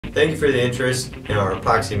Thank you for the interest in our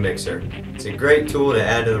epoxy mixer. It's a great tool to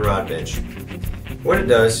add to the rod bench. What it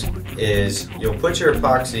does is you'll put your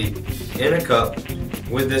epoxy in a cup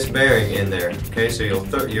with this bearing in there. Okay, so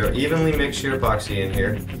you'll evenly mix your epoxy in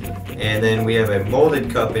here, and then we have a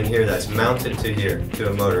molded cup in here that's mounted to here, to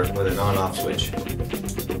a motor with an on-off switch.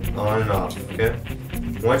 On and off, okay?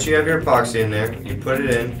 Once you have your epoxy in there, you put it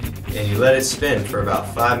in and you let it spin for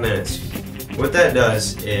about 5 minutes. What that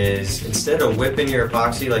does is, instead of whipping your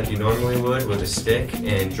epoxy like you normally would with a stick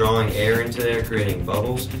and drawing air into there, creating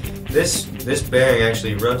bubbles, this bearing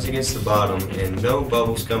actually rubs against the bottom and no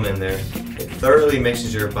bubbles come in there. It thoroughly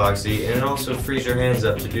mixes your epoxy, and it also frees your hands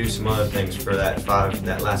up to do some other things for that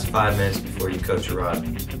last 5 minutes before you coat your rod.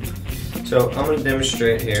 So I'm going to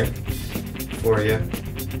demonstrate here for you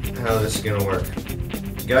how this is going to work.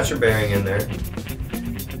 You got your bearing in there.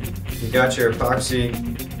 You got your epoxy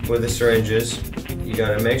with the syringes. You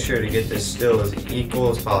got to make sure to get this still as equal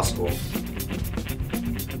as possible.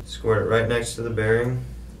 Squirt it right next to the bearing.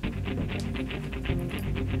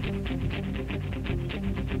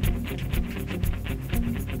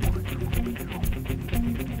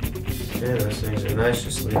 Okay, those things are nice,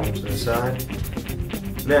 just leave them to the side.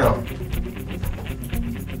 Now,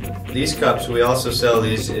 these cups, we also sell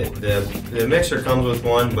these. The mixer comes with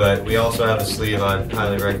one, but we also have a sleeve. I'd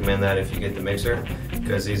highly recommend that if you get the mixer,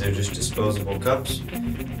 because these are just disposable cups.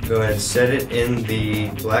 Go ahead and set it in the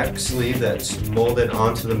black sleeve that's molded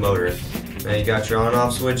onto the motor. Now you got your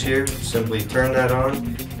on-off switch here. Simply turn that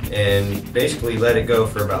on and basically let it go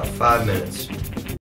for about 5 minutes.